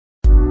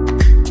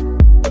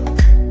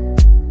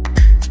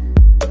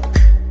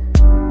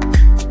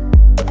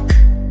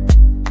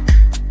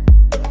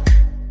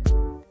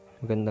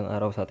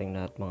araw sa ating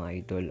lahat mga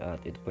idol,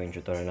 at ito po yung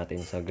tutorial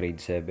natin sa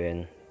grade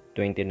 7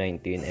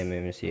 2019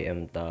 MMC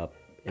MTAP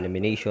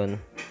Elimination,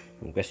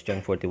 question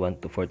 41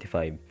 to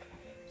 45.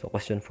 So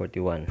question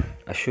 41,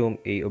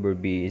 assume A over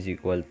B is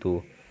equal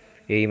to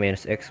A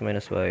minus X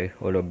minus Y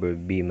all over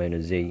B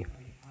minus Z.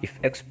 If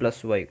X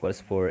plus Y equals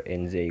 4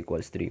 and Z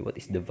equals 3, what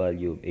is the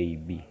value of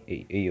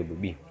A over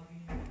B?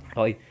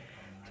 Okay,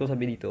 so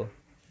sabi dito,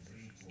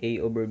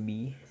 A over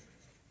B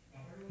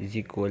is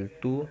equal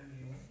to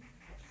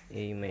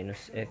A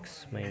minus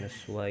X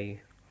minus Y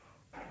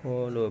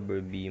all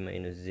over B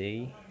minus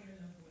Z.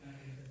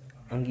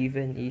 Ang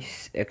given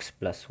is X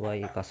plus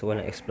Y, kaso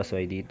walang X plus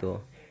Y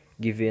dito.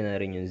 Given na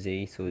rin yung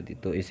Z, so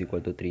dito is equal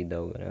to 3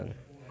 daw. Ganun.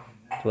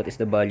 So what is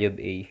the value of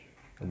A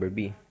over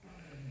B?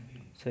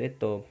 So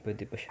ito,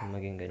 pwede pa siya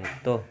maging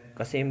ganito.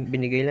 Kasi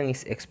binigay lang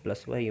is X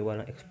plus Y,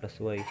 walang X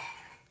plus Y.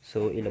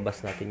 So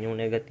ilabas natin yung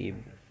negative.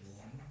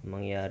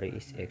 Mangyari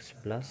is X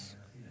plus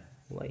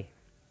Y.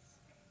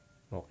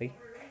 Okay?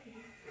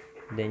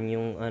 Then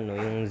yung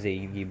yung Z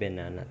given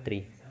na 3.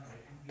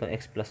 Itong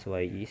X plus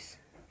Y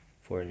is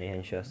 4 na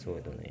yan siya. So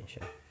ito na yan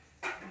siya.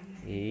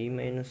 A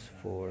minus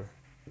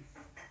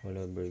 4 all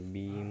over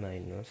B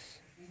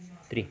minus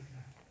 3.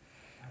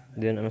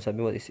 Then ano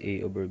sabi, what is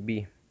A over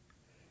B?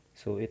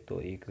 So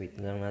ito, equate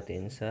na lang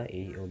natin sa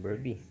A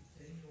over B.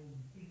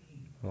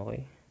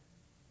 Okay?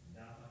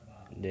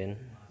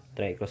 Then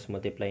try cross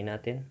multiply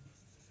natin.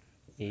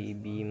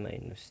 AB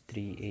minus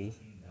 3A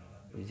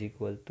is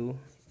equal to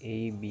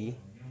AB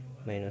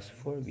minus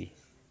 4B.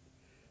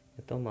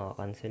 Ito,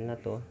 makakancel na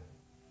to.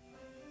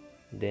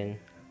 Then,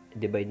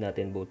 divide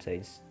natin both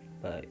sides.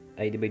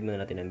 Divide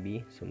muna natin ang B.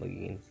 So,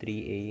 magiging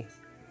 3A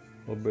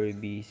over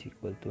B is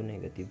equal to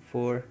negative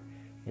 4.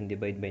 And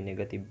divide by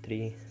negative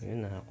 3.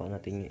 Yun, nakakuha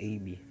natin yung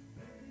AB.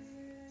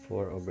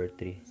 4 over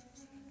 3.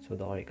 So,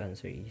 the correct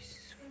answer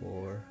is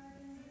 4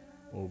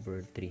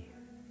 over 3.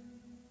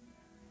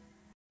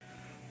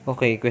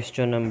 Okay,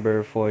 question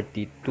number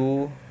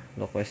 42.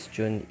 The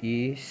question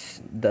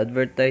is, the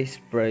advertised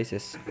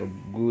prices of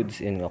goods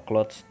in a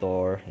cloth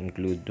store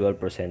include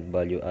 12%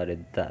 value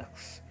added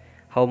tax.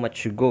 How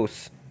much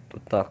goes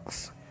to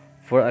tax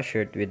for a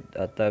shirt with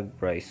a tag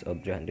price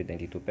of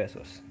 392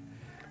 pesos?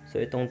 So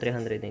itong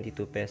 392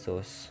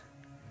 pesos,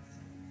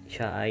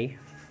 siya ay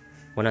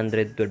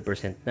 112%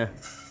 na.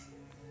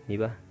 Di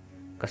ba?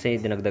 Kasi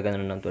dinagdagan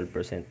na ng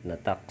 12% na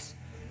tax.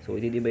 So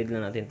i-divide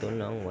lang natin to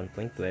ng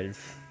 1.12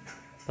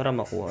 para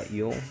makuha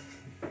yung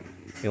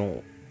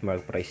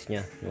mark price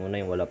niya. Yung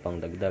una yung wala pang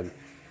dagdag.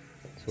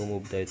 So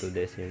move tayo to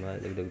decimal.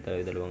 Dagdag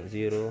tayo 2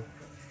 0,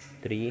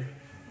 3,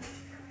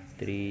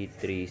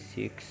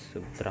 336.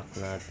 Subtract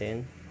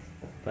natin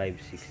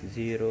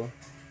 560,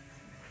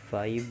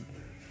 5,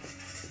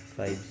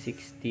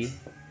 560,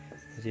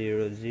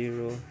 0,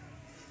 0,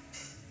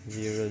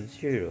 0,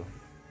 0.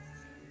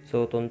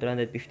 So itong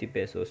 350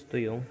 pesos, to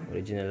yung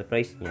original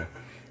price niya.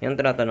 Yung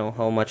tinatanong,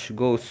 how much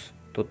goes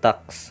to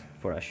tax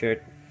for a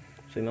shirt?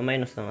 So,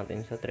 i-minus na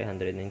natin sa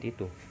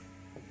 392.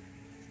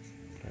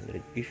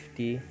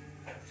 350.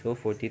 So,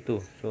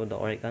 42. So, the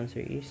correct answer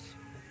is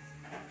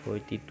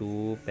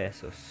 42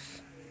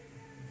 pesos.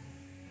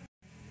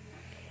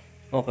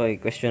 Okay,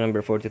 question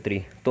number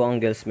 43. Two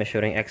angles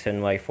measuring x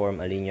and y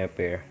form a linear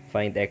pair.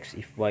 Find x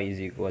if y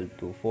is equal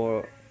to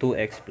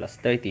 2x plus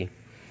 30.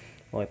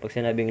 Okay, pag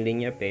sinabing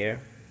linear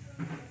pair,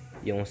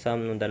 yung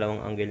sum ng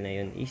dalawang angle na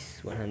yun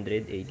is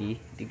 180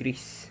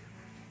 degrees.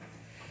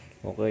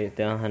 Okay, ito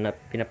ang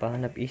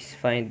pinapahanap is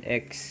find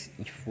x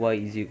if y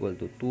is equal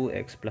to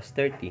 2x plus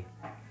 30.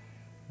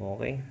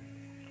 Okay,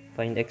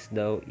 find x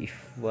daw if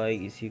y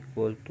is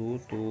equal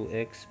to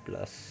 2x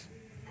plus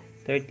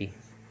 30.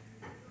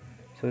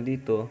 So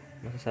dito,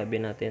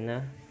 masasabi natin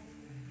na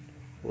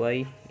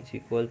y is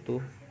equal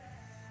to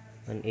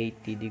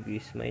 180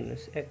 degrees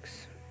minus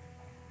x.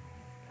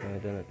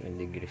 Ito natin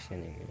degrees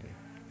yan.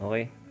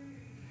 Okay,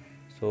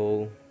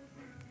 so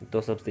ito,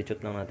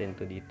 substitute lang natin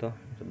to dito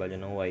sa value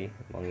ng y.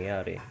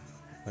 Mangyayari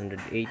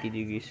 180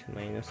 degrees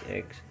minus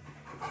x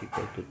is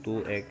equal to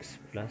 2x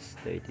plus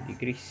 30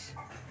 degrees.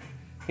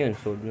 Yun,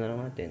 solve na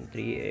lang natin.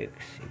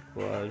 3x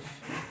equals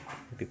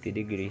 50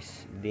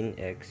 degrees, then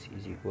x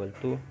is equal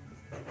to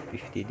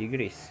 50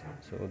 degrees.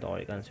 So the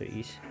correct answer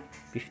is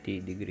 50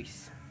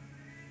 degrees.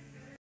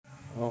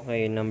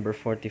 Okay, number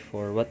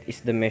 44. What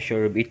is the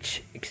measure of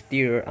each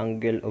exterior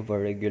angle of a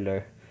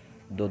regular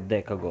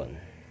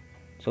dodecagon?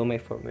 So,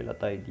 may formula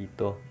tayo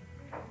dito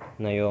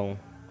na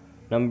yung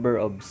number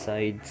of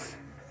sides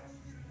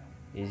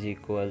is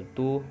equal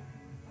to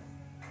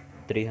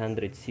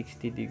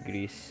 360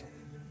 degrees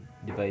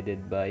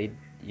divided by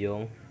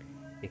yung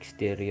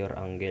exterior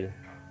angle.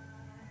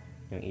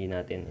 Yung E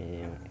natin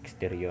yung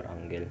exterior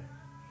angle.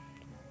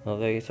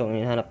 Okay, so ang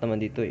hinahanap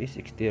naman dito is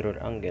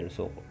exterior angle.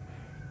 So,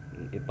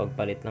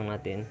 ipagpalit lang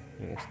natin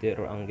yung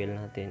exterior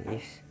angle natin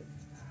is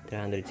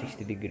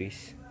 360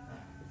 degrees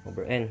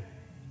over n.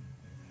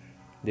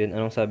 Then,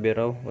 anong sabi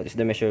raw? What is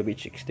the measure of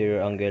each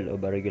exterior angle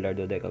of a regular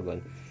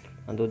dodecagon?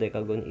 Ang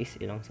dodecagon is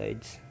ilang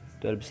sides?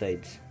 12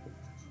 sides.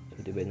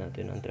 So, divide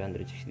natin ng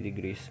 360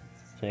 degrees.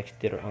 So,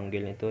 exterior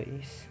angle nito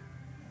is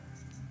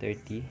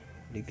 30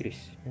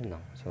 degrees. Yan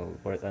lang. So,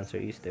 correct answer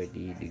is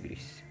 30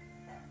 degrees.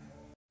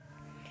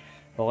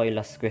 Okay,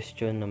 last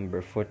question,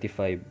 number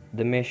 45.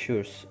 The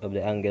measures of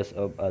the angles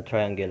of a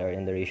triangle are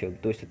in the ratio of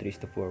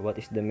 2:3:4.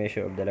 What is the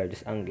measure of the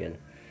largest angle?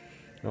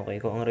 Okay,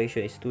 kung ang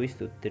ratio is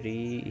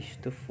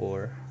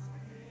 2:3:4,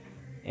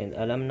 and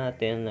alam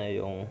natin na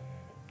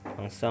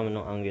ang sum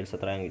ng angle sa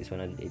triangle is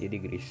 180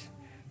 degrees,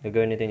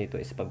 gagawin natin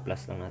dito is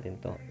pag-plus lang natin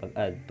to.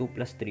 Pag-add, 2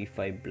 plus 3,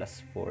 5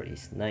 plus 4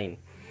 is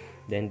 9.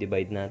 Then,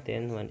 divide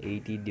natin,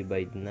 180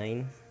 divide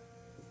 9,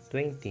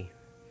 20.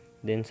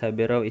 Then,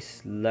 sabi raw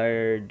is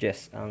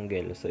largest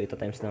angle. So, ito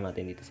times lang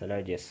natin dito sa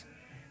largest,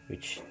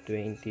 which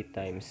 20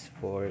 times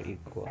 4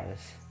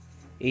 equals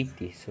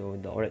 80. So,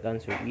 the correct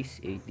answer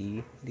is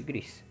 80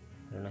 degrees.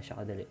 Ano na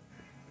siya kadali.